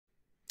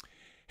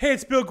Hey,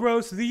 it's Bill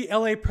Gross, the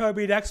LA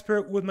probate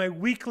expert, with my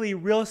weekly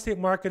real estate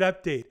market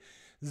update.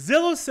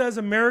 Zillow says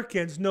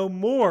Americans know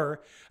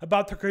more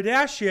about the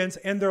Kardashians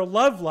and their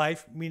love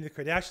life, meaning the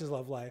Kardashians'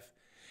 love life,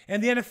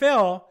 and the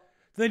NFL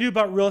than they do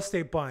about real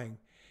estate buying.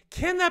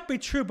 Can that be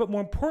true? But more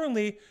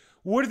importantly,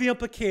 what are the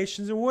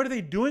implications and what are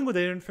they doing with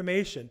that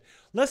information?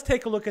 Let's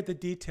take a look at the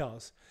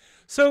details.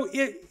 So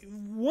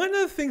one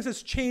of the things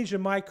that's changed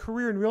in my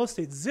career in real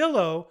estate,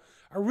 Zillow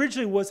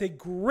originally was a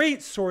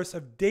great source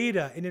of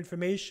data and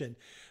information.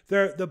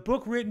 The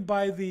book written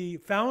by the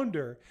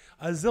founder,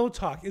 Zillow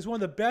Talk, is one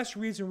of the best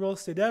reads in real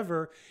estate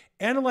ever.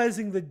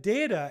 Analyzing the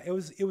data, it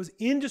was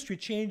industry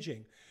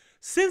changing.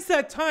 Since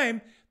that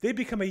time, they've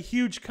become a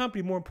huge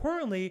company. More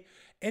importantly,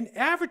 an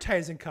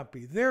advertising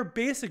company. Their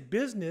basic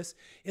business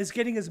is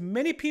getting as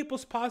many people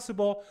as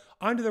possible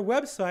onto their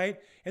website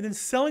and then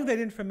selling that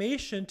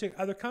information to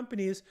other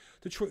companies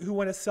who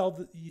want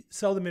to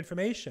sell them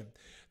information.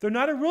 They're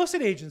not a real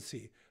estate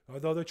agency,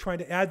 although they're trying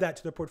to add that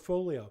to their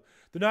portfolio.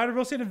 They're not a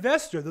real estate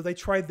investor, though they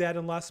tried that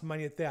and lost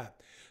money at that.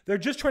 They're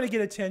just trying to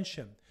get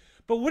attention.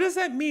 But what does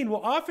that mean?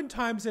 Well,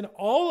 oftentimes in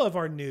all of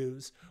our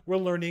news, we're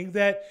learning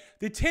that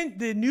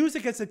the news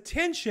that gets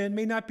attention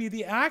may not be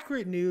the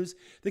accurate news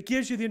that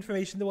gives you the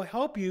information that will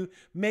help you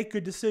make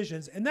good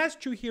decisions. And that's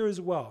true here as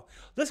well.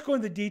 Let's go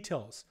into the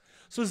details.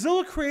 So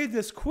Zillow created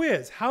this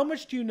quiz. How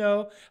much do you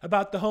know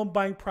about the home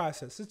buying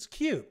process? It's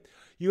cute.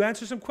 You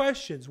answer some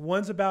questions.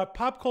 One's about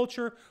pop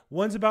culture,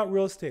 one's about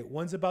real estate,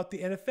 one's about the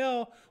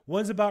NFL,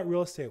 one's about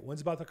real estate,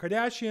 one's about the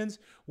Kardashians,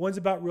 one's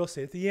about real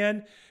estate. At the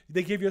end,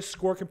 they give you a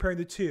score comparing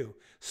the two.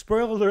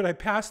 Spoiler alert, I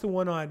passed the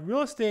one on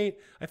real estate,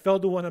 I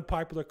failed the one on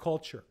popular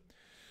culture.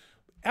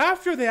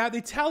 After that,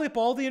 they tally up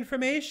all the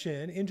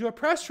information into a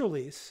press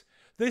release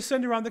they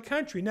send around the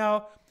country.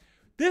 Now,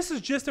 this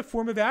is just a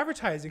form of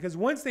advertising because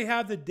once they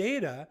have the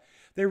data,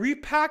 they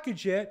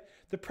repackage it,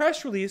 the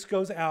press release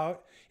goes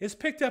out, is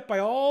picked up by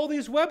all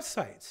these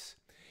websites.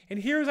 And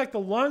here's like the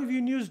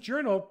Longview News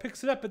Journal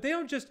picks it up, but they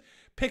don't just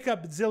pick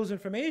up Zillow's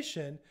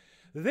information.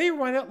 They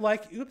run it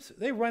like, it's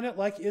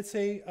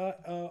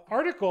a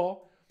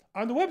article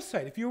on the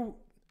website. If you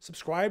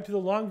subscribe to the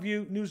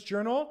Longview News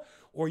Journal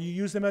or you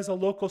use them as a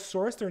local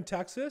source, they're in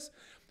Texas,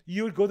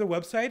 you would go to their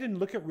website and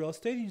look at real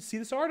estate and you'd see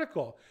this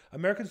article.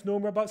 Americans know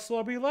more about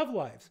celebrity love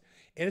lives.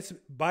 And it's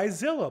by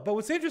Zillow. But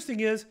what's interesting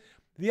is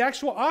the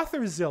actual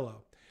author is Zillow.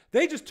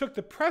 They just took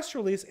the press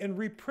release and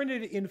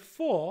reprinted it in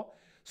full,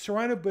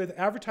 surrounded with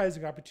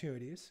advertising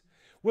opportunities,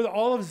 with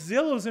all of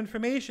Zillow's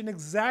information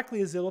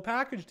exactly as Zillow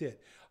packaged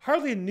it.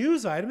 Hardly a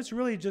news item, it's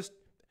really just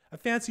a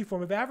fancy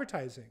form of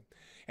advertising.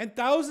 And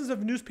thousands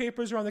of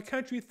newspapers around the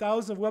country,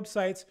 thousands of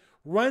websites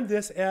run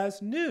this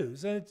as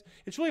news. And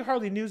it's really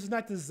hardly news. It's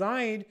not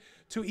designed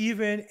to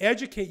even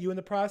educate you in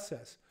the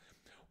process.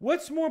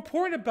 What's more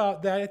important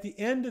about that at the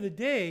end of the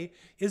day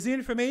is the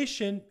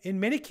information, in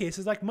many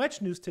cases, like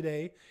much news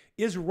today,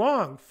 is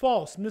wrong,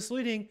 false,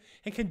 misleading,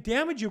 and can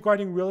damage you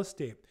regarding real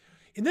estate.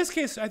 In this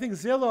case, I think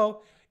Zillow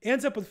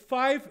ends up with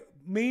 5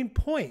 main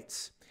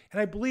points.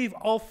 And I believe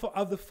all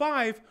of the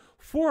 5,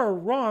 4 are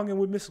wrong and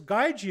would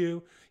misguide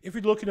you if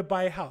you're looking to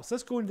buy a house.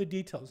 Let's go into the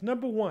details.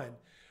 Number 1,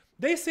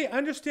 they say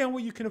understand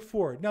what you can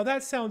afford. Now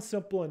that sounds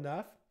simple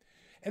enough.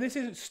 And they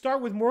say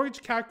start with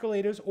mortgage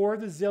calculators or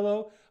the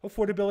Zillow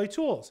affordability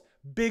tools.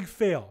 Big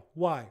fail.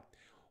 Why?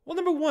 Well,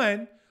 number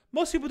 1,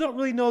 most people don't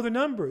really know their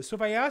numbers. So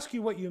if I ask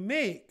you what you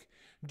make,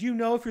 do you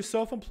know if you're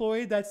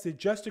self-employed, that's the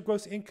adjusted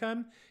gross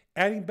income,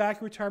 adding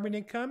back retirement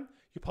income?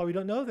 You probably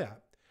don't know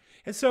that.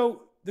 And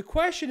so the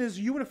question is,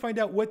 you want to find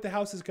out what the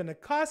house is going to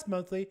cost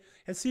monthly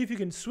and see if you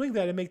can swing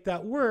that and make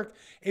that work.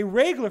 A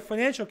regular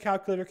financial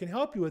calculator can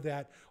help you with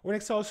that, or an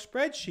Excel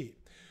spreadsheet.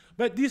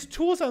 But these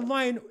tools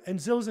online, and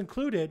Zillow's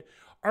included,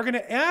 are going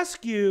to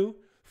ask you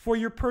for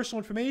your personal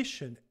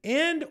information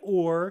and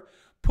or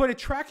put a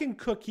tracking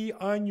cookie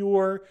on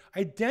your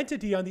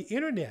identity on the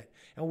internet.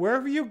 And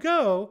wherever you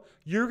go,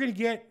 you're going to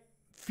get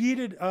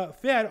fed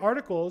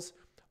articles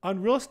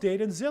on real estate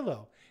and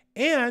Zillow.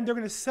 And they're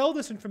going to sell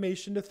this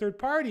information to third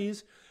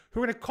parties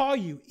who are going to call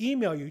you,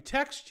 email you,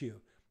 text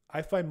you.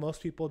 I find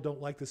most people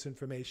don't like this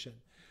information.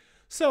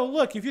 So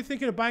look, if you're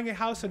thinking of buying a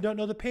house and don't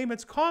know the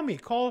payments, call me.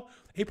 Call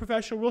a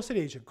professional real estate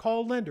agent.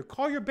 Call a lender.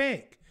 Call your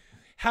bank.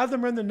 Have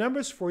them run the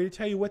numbers for you to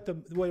tell you what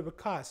it would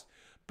cost.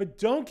 But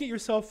don't get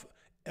yourself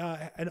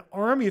an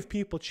army of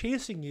people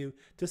chasing you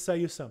to sell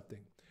you something.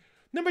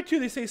 Number 2,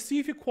 they say, see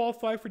if you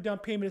qualify for down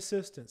payment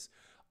assistance.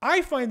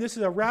 I find this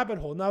is a rabbit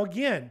hole. Now,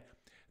 again,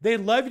 they'd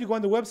love you to go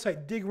on the website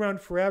and dig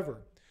around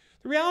forever.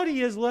 The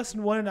reality is less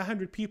than 1 in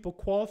 100 people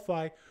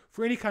qualify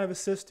for any kind of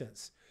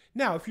assistance.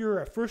 Now, if you're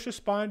a first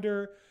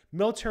responder,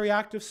 military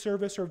active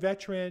service or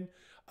veteran,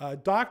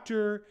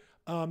 doctor,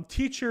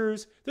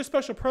 teachers, there's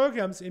special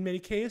programs in many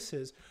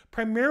cases,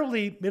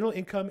 primarily middle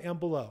income and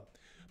below.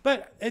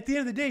 But at the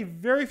end of the day,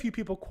 very few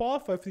people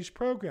qualify for these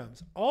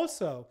programs.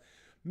 Also,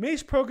 many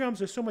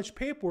programs are so much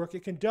paperwork,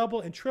 it can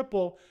double and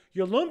triple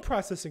your loan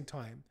processing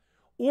time.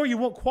 or you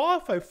won't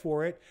qualify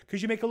for it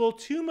because you make a little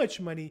too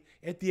much money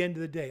at the end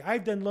of the day.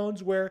 I've done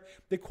loans where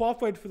they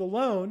qualified for the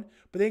loan,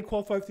 but they didn't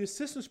qualify for the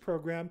assistance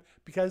program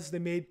because they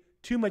made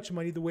too much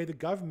money the way the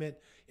government,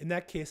 in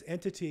that case,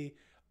 entity,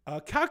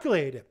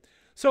 calculated it.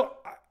 So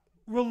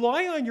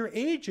rely on your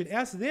agent.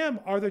 Ask them,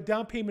 are there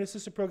down payment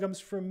assistance programs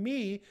for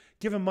me,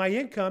 given my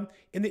income,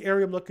 in the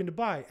area I'm looking to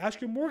buy?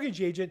 Ask your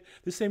mortgage agent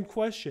the same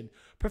question.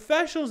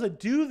 Professionals that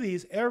do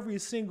these every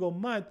single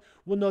month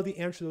will know the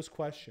answer to those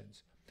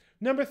questions.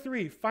 Number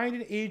 3, find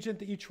an agent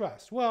that you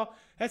trust. Well,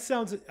 that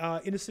sounds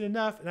innocent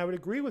enough, and I would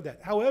agree with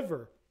that.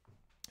 However,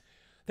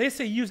 they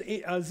say use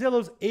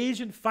Zillow's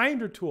agent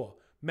finder tool.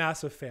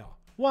 Massive fail.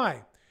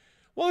 Why?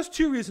 Well, there's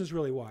 2 reasons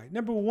really why.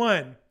 Number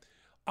 1,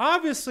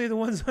 obviously the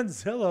ones on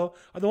Zillow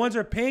are the ones that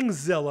are paying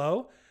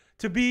Zillow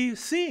to be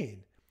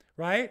seen,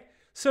 right?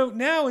 So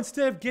now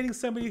instead of getting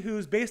somebody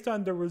who's based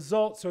on their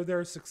results or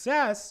their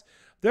success,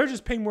 they're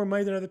just paying more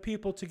money than other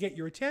people to get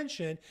your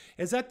attention.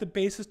 Is that the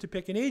basis to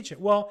pick an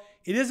agent? Well,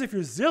 it is if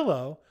you're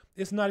Zillow.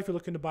 It's not if you're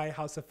looking to buy a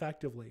house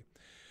effectively.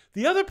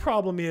 The other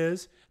problem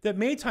is that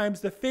many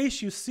times the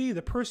face you see,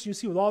 the person you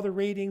see with all the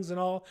ratings and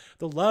all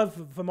the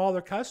love from all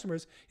their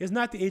customers is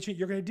not the agent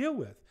you're going to deal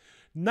with.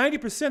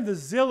 90% of the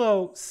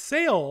Zillow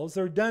sales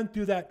are done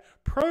through that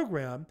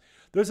program.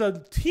 There's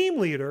a team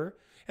leader,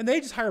 and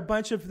they just hire a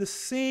bunch of the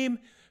same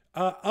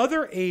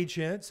other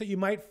agents that you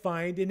might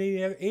find in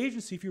any other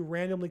agency if you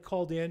randomly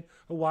called in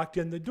or walked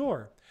in the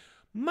door.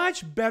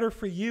 Much better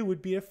for you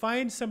would be to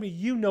find somebody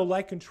you know,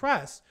 like, and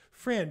trust,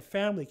 friend,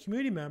 family,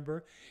 community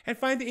member, and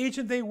find the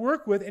agent they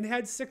work with and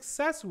had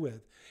success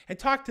with, and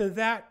talk to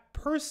that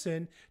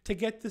person to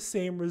get the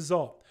same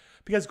result.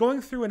 Because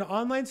going through an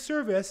online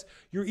service,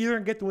 you're either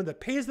going to get the one that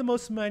pays the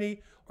most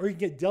money, or you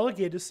can get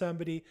delegated to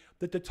somebody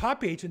that the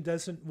top agent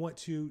doesn't want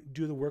to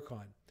do the work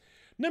on.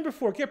 Number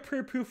 4, get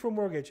pre-approved for a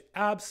mortgage.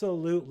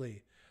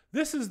 Absolutely.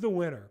 This is the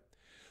winner.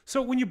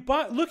 So when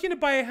you're looking to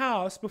buy a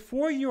house,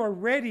 before you are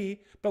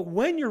ready, but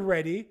when you're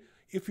ready,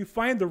 if you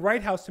find the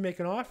right house to make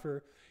an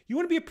offer, you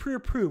want to be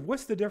pre-approved.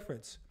 What's the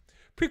difference?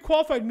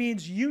 Pre-qualified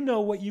means you know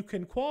what you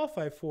can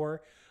qualify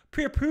for.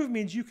 Pre-approved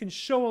means you can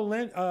show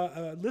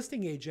a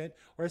listing agent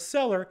or a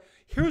seller,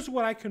 here's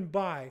what I can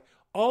buy.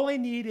 All I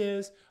need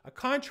is a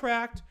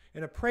contract,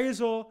 an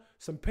appraisal,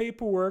 some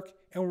paperwork,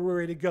 and we're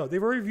ready to go.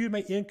 They've already reviewed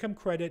my income,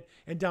 credit,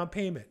 and down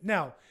payment.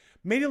 Now,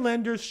 many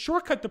lenders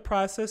shortcut the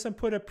process and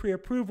put a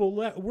pre-approval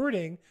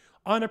wording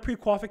on a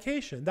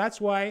pre-qualification.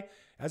 That's why,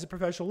 as a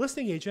professional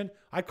listing agent,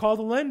 I call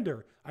the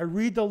lender. I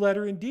read the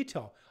letter in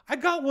detail. I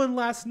got one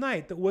last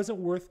night that wasn't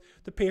worth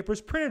the papers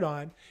printed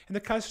on, and the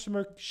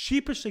customer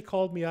sheepishly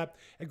called me up,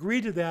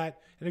 agreed to that,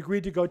 and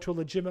agreed to go to a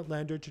legitimate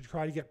lender to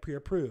try to get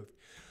pre-approved.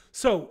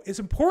 So it's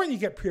important you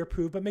get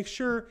pre-approved, but make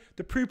sure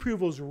the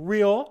pre-approval is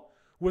real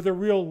with a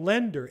real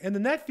lender. And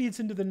then that feeds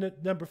into the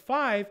number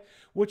 5,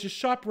 which is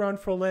shop around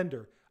for a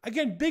lender.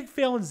 Again, big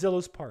fail on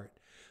Zillow's part.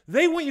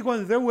 They want you to go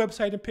on their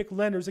website and pick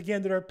lenders,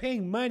 again, that are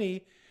paying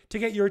money to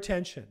get your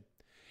attention.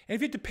 And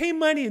if you have to pay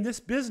money in this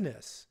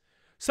business,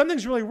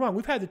 something's really wrong.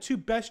 We've had the 2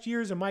 best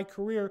years of my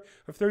career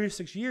of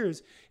 36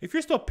 years. If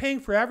you're still paying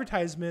for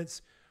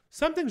advertisements,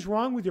 something's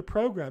wrong with your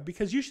program,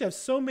 because you should have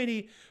so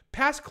many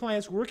past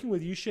clients working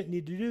with you, you shouldn't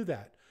need to do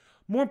that.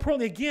 More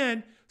importantly,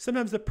 again,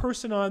 sometimes the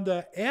person on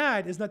the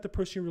ad is not the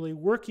person you're really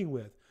working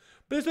with.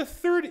 But there's a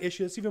third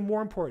issue that's even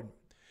more important.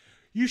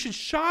 You should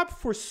shop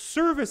for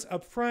service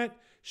up front,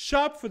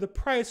 shop for the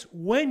price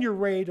when you're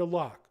ready to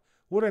lock.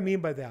 What do I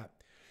mean by that?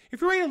 If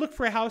you're ready to look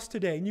for a house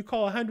today and you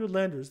call 100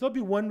 lenders, there'll be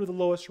one with the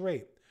lowest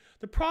rate.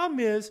 The problem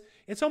is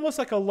it's almost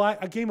like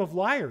a game of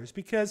liars,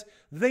 because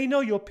they know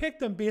you'll pick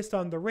them based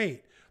on the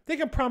rate. They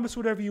can promise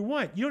whatever you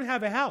want. You don't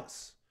have a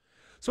house.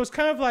 So it's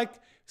kind of like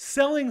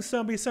selling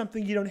somebody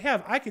something you don't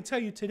have. I can tell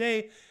you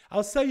today,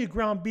 I'll sell you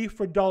ground beef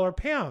for $1 a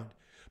pound,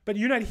 but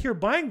you're not here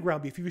buying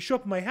ground beef. If you show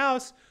up at my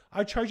house,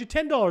 I'll charge you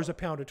 $10 a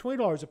pound or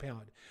 $20 a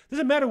pound. It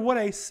doesn't matter what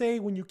I say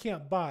when you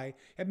can't buy.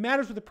 It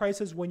matters what the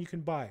price is when you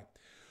can buy.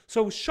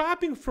 So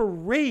shopping for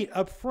rate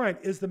up front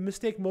is the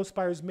mistake most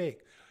buyers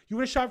make. You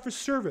want to shop for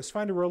service.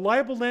 Find a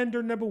reliable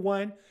lender, number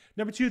 1.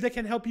 Number 2, that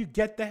can help you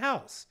get the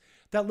house.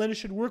 That lender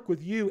should work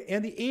with you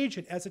and the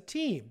agent as a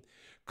team,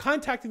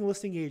 contacting the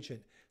listing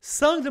agent,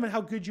 selling them on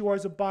how good you are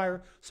as a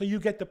buyer so you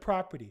get the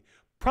property,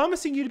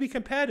 promising you to be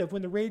competitive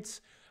when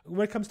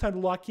it comes time to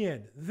lock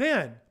in.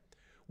 Then,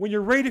 when you're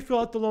ready to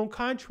fill out the loan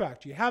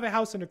contract, you have a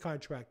house under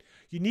contract,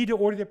 you need to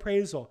order the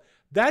appraisal.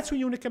 That's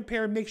when you want to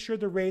compare and make sure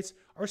the rates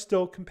are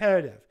still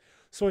competitive.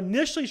 So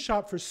initially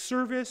shop for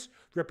service,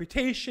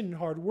 reputation, and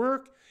hard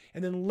work,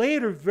 and then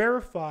later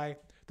verify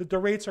that the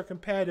rates are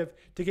competitive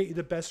to get you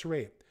the best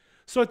rate.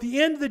 So at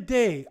the end of the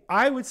day,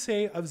 I would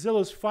say of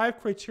Zillow's 5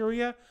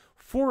 criteria,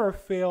 4 are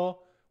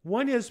fail.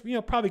 1 is,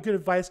 probably good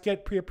advice,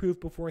 get pre-approved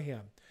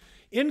beforehand.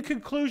 In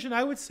conclusion,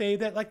 I would say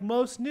that, like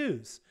most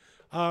news,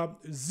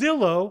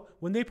 Zillow,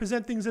 when they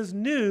present things as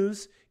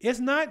news, is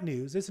not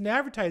news. It's an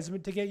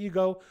advertisement to get you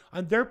go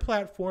on their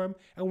platform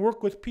and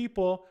work with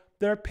people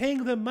that are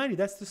paying them money.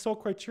 That's the sole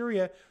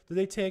criteria that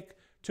they take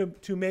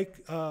to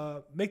make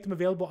them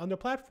available on their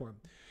platform.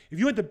 If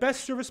you want the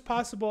best service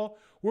possible,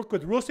 work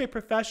with real estate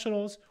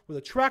professionals with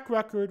a track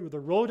record, with a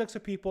Rolodex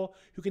of people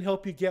who can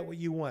help you get what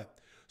you want.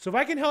 So if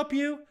I can help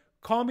you,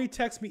 call me,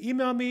 text me,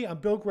 email me. I'm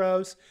Bill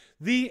Gross,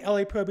 the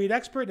LA Probate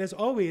Expert. And as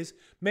always,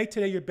 make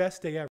today your best day ever.